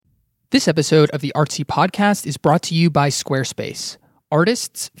This episode of the Artsy Podcast is brought to you by Squarespace.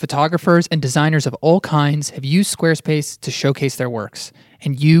 Artists, photographers, and designers of all kinds have used Squarespace to showcase their works,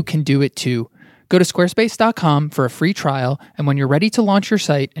 and you can do it too. Go to squarespace.com for a free trial, and when you're ready to launch your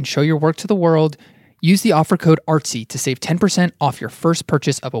site and show your work to the world, use the offer code ARTSY to save 10% off your first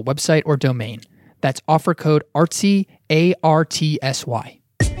purchase of a website or domain. That's offer code ARTSY, ARTSY.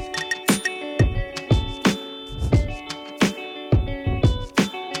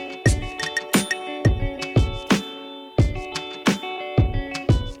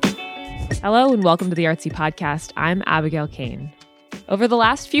 Hello and welcome to the Artsy Podcast. I'm Abigail Kane. Over the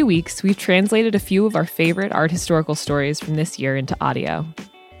last few weeks, we've translated a few of our favorite art historical stories from this year into audio.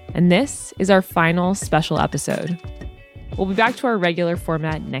 And this is our final special episode. We'll be back to our regular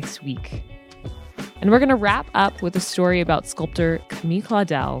format next week. And we're going to wrap up with a story about sculptor Camille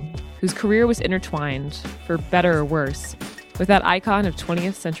Claudel, whose career was intertwined, for better or worse, with that icon of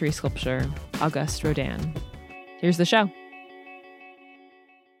 20th century sculpture, Auguste Rodin. Here's the show.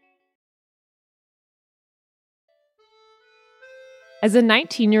 As a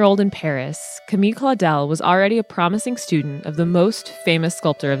 19-year-old in Paris, Camille Claudel was already a promising student of the most famous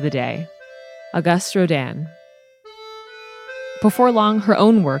sculptor of the day, Auguste Rodin. Before long, her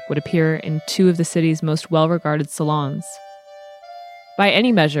own work would appear in two of the city's most well-regarded salons. By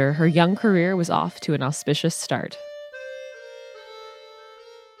any measure, her young career was off to an auspicious start.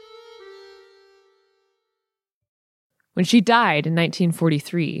 When she died in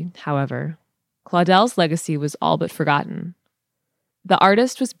 1943, however, Claudel's legacy was all but forgotten. The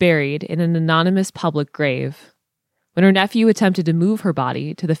artist was buried in an anonymous public grave. When her nephew attempted to move her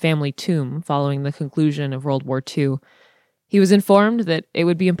body to the family tomb following the conclusion of World War II, he was informed that it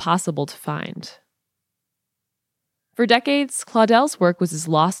would be impossible to find. For decades, Claudel's work was as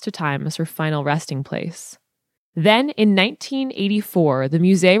lost to time as her final resting place. Then, in 1984, the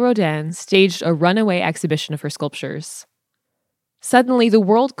Musée Rodin staged a runaway exhibition of her sculptures. Suddenly, the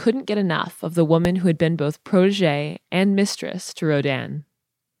world couldn't get enough of the woman who had been both protégée and mistress to Rodin.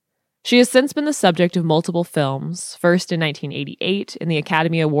 She has since been the subject of multiple films, first in 1988 in the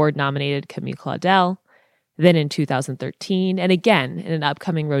Academy Award-nominated Camille Claudel, then in 2013, and again in an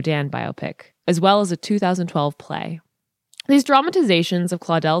upcoming Rodin biopic, as well as a 2012 play. These dramatizations of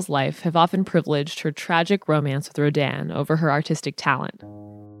Claudel's life have often privileged her tragic romance with Rodin over her artistic talent.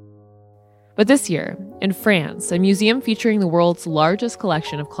 But this year, in France, a museum featuring the world's largest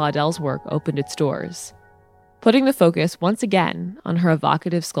collection of Claudel's work opened its doors, putting the focus once again on her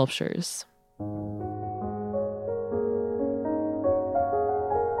evocative sculptures.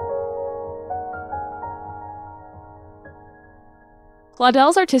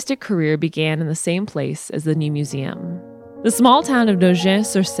 Claudel's artistic career began in the same place as the new museum, the small town of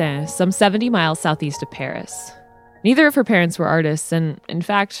Nogent-sur-Seine, some 70 miles southeast of Paris. Neither of her parents were artists, and in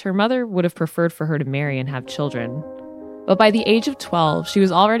fact, her mother would have preferred for her to marry and have children. But by the age of 12, she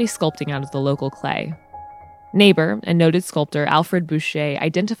was already sculpting out of the local clay. Neighbor and noted sculptor Alfred Boucher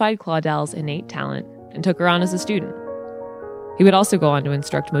identified Claudel's innate talent and took her on as a student. He would also go on to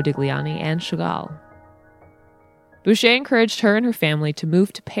instruct Modigliani and Chagall. Boucher encouraged her and her family to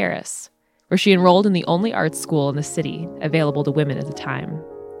move to Paris, where she enrolled in the only art school in the city available to women at the time.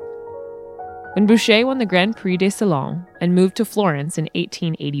 When Boucher won the Grand Prix des Salons and moved to Florence in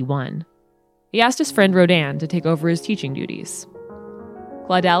 1881, he asked his friend Rodin to take over his teaching duties.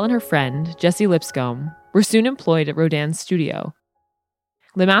 Claudel and her friend, Jessie Lipscomb, were soon employed at Rodin's studio.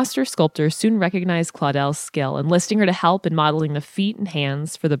 The master sculptor soon recognized Claudel's skill, enlisting her to help in modeling the feet and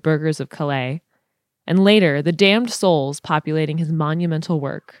hands for the burghers of Calais, and later the damned souls populating his monumental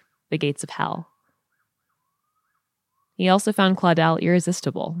work, The Gates of Hell. He also found Claudel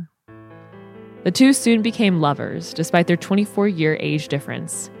irresistible. The two soon became lovers, despite their 24-year age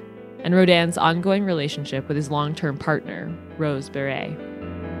difference, and Rodin's ongoing relationship with his long-term partner, Rose Beret.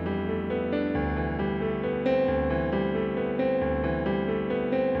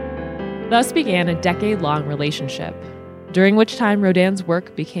 Thus began a decade-long relationship, during which time Rodin's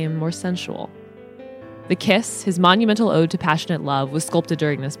work became more sensual. The Kiss, his monumental ode to passionate love, was sculpted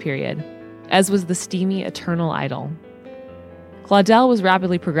during this period, as was the steamy Eternal Idol. Claudel was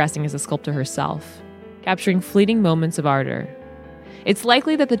rapidly progressing as a sculptor herself, capturing fleeting moments of ardor. It's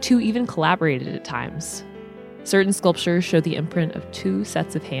likely that the two even collaborated at times. Certain sculptures show the imprint of two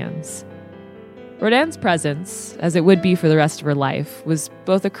sets of hands. Rodin's presence, as it would be for the rest of her life, was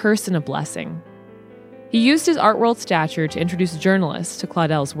both a curse and a blessing. He used his art world stature to introduce journalists to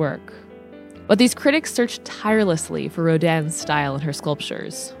Claudel's work. But these critics searched tirelessly for Rodin's style in her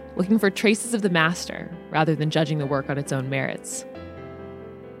sculptures, looking for traces of the master rather than judging the work on its own merits.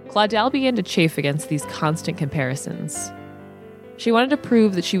 Claudel began to chafe against these constant comparisons. She wanted to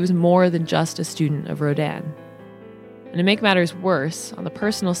prove that she was more than just a student of Rodin. And to make matters worse, on the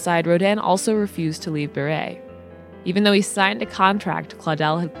personal side, Rodin also refused to leave Beret, even though he signed a contract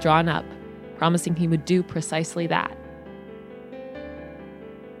Claudel had drawn up, promising he would do precisely that.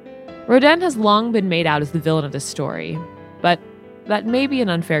 Rodin has long been made out as the villain of this story, but that may be an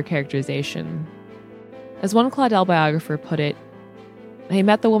unfair characterization. As one Claudel biographer put it, he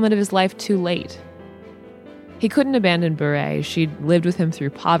met the woman of his life too late. He couldn't abandon Beret. She'd lived with him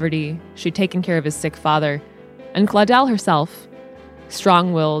through poverty, she'd taken care of his sick father, and Claudel herself,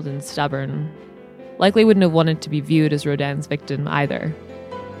 strong-willed and stubborn, likely wouldn't have wanted to be viewed as Rodin's victim either.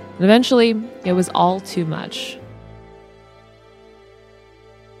 And eventually, it was all too much.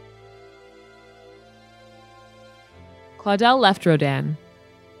 Claudel left Rodin,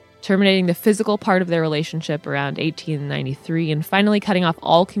 terminating the physical part of their relationship around 1893 and finally cutting off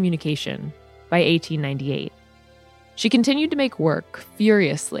all communication by 1898. She continued to make work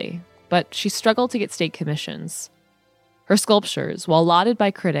furiously, but she struggled to get state commissions. Her sculptures, while lauded by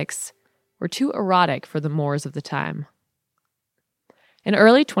critics, were too erotic for the mores of the time. In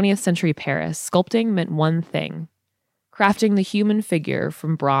early 20th century Paris, sculpting meant one thing: crafting the human figure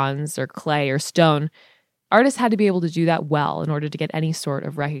from bronze or clay or stone. Artists had to be able to do that well in order to get any sort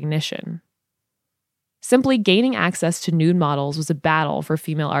of recognition. Simply gaining access to nude models was a battle for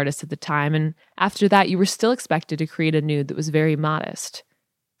female artists at the time, and after that, you were still expected to create a nude that was very modest,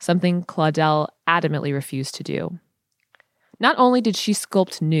 something Claudel adamantly refused to do. Not only did she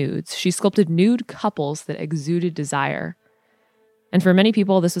sculpt nudes, she sculpted nude couples that exuded desire. And for many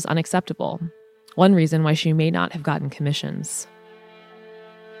people, this was unacceptable, one reason why she may not have gotten commissions.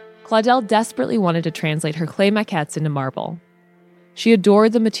 Claudel desperately wanted to translate her clay maquettes into marble. She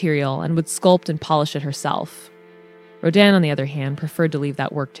adored the material and would sculpt and polish it herself. Rodin, on the other hand, preferred to leave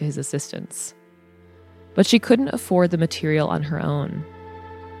that work to his assistants. But she couldn't afford the material on her own.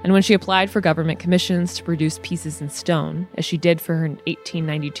 And when she applied for government commissions to produce pieces in stone, as she did for her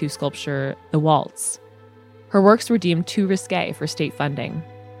 1892 sculpture, The Waltz, her works were deemed too risque for state funding.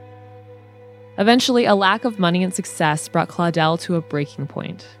 Eventually, a lack of money and success brought Claudel to a breaking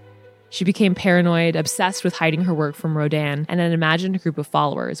point. She became paranoid, obsessed with hiding her work from Rodin and an imagined group of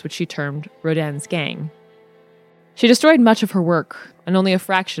followers, which she termed Rodin's gang. She destroyed much of her work, and only a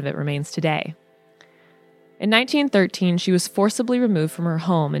fraction of it remains today. In 1913, she was forcibly removed from her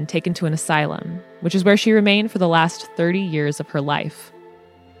home and taken to an asylum, which is where she remained for the last 30 years of her life.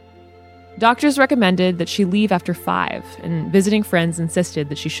 Doctors recommended that she leave after 5, and visiting friends insisted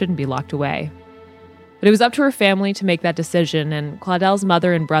that she shouldn't be locked away. But it was up to her family to make that decision, and Claudel's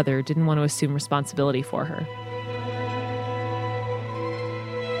mother and brother didn't want to assume responsibility for her.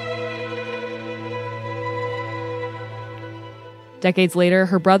 Decades later,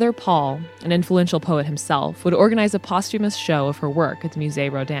 her brother Paul, an influential poet himself, would organize a posthumous show of her work at the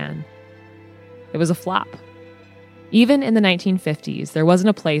Musée Rodin. It was a flop. Even in the 1950s, there wasn't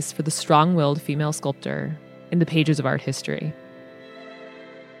a place for the strong-willed female sculptor in the pages of art history.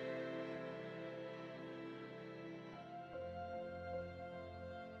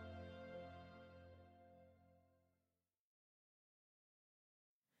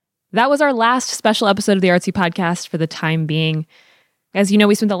 That was our last special episode of the Artsy Podcast for the time being. As you know,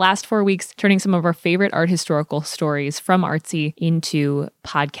 we spent the last 4 weeks turning some of our favorite art historical stories from Artsy into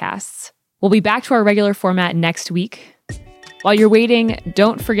podcasts. We'll be back to our regular format next week. While you're waiting,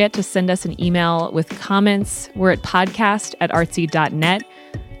 don't forget to send us an email with comments. We're at podcast@artsy.net.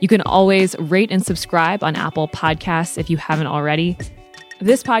 You can always rate and subscribe on Apple Podcasts if you haven't already.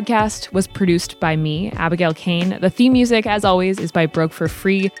 This podcast was produced by me, Abigail Kane. The theme music, as always, is by Broke for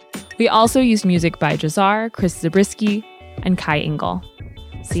Free. We also used music by Jazar, Chris Zabriskie, and Kai Engel.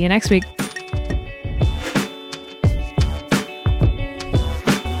 See you next week.